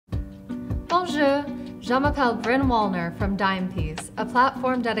Bonjour! Je m'appelle Bryn Wallner from Dimepiece, a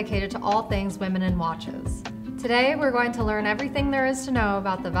platform dedicated to all things women in watches. Today we're going to learn everything there is to know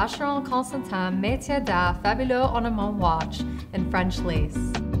about the Vacheron Constantin Metiers d'Art Fabuleux Ornements watch in French lace.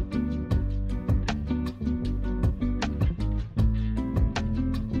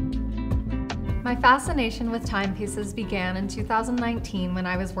 My fascination with timepieces began in 2019 when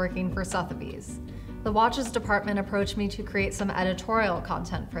I was working for Sotheby's. The watches department approached me to create some editorial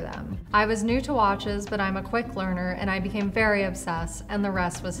content for them. I was new to watches, but I'm a quick learner and I became very obsessed, and the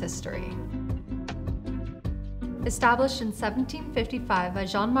rest was history. Established in 1755 by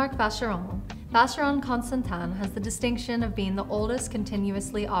Jean-Marc Vacheron, Vacheron Constantin has the distinction of being the oldest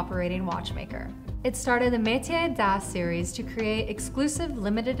continuously operating watchmaker. It started the Metiers d'Art series to create exclusive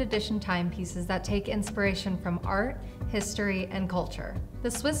limited edition timepieces that take inspiration from art, history, and culture.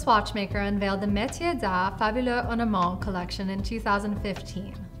 The Swiss watchmaker unveiled the Metiers d'Art Fabuleux Ornements collection in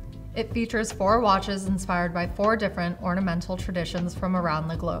 2015. It features 4 watches inspired by 4 different ornamental traditions from around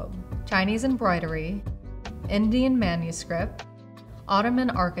the globe: Chinese embroidery, Indian manuscript, Ottoman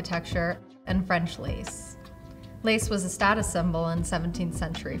architecture, and French lace. Lace was a status symbol in 17th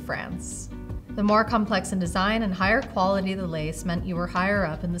century France. The more complex in design and higher quality the lace meant you were higher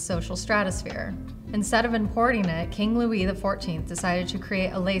up in the social stratosphere. Instead of importing it, King Louis XIV decided to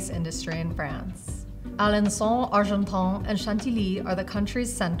create a lace industry in France. Alençon, Argenton, and Chantilly are the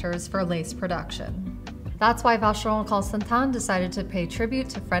country's centers for lace production. That's why Vacheron Constantin decided to pay tribute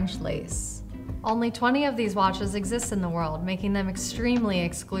to French lace. Only 20 of these watches exist in the world, making them extremely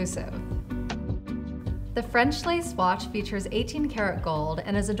exclusive. The French lace watch features 18-karat gold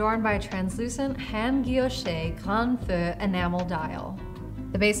and is adorned by a translucent hand-guilloché grand feu enamel dial.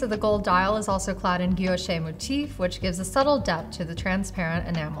 The base of the gold dial is also clad in guilloché motif, which gives a subtle depth to the transparent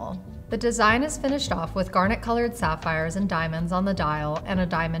enamel. The design is finished off with garnet-colored sapphires and diamonds on the dial and a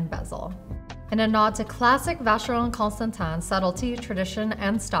diamond bezel. In a nod to classic Vacheron Constantin subtlety, tradition,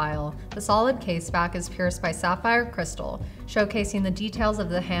 and style, the solid caseback is pierced by sapphire crystal, showcasing the details of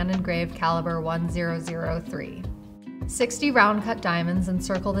the hand-engraved caliber 1003. 60 round-cut diamonds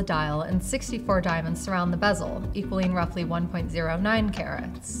encircle the dial, and 64 diamonds surround the bezel, equaling roughly 1.09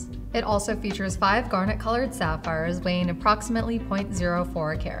 carats. It also features 5 garnet-colored sapphires weighing approximately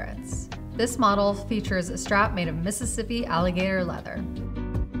 0.04 carats. This model features a strap made of Mississippi alligator leather.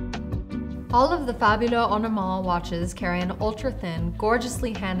 All of the Fabuleux Ornements watches carry an ultra-thin,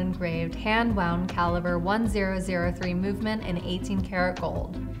 gorgeously hand-engraved, hand-wound caliber 1003 movement in 18-karat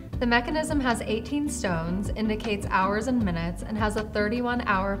gold. The mechanism has 18 stones, indicates hours and minutes, and has a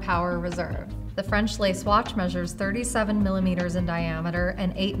 31-hour power reserve. The French lace watch measures 37 millimeters in diameter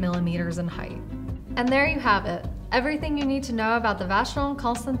and 8 millimeters in height. And there you have it, everything you need to know about the Vacheron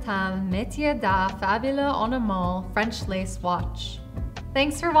Constantin Metiers d'Art Fabuleux Ornements French lace watch.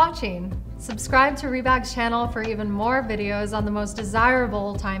 Thanks for watching! Subscribe to Rebag's channel for even more videos on the most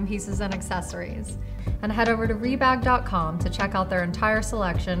desirable timepieces and accessories. And head over to rebag.com to check out their entire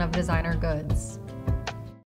selection of designer goods.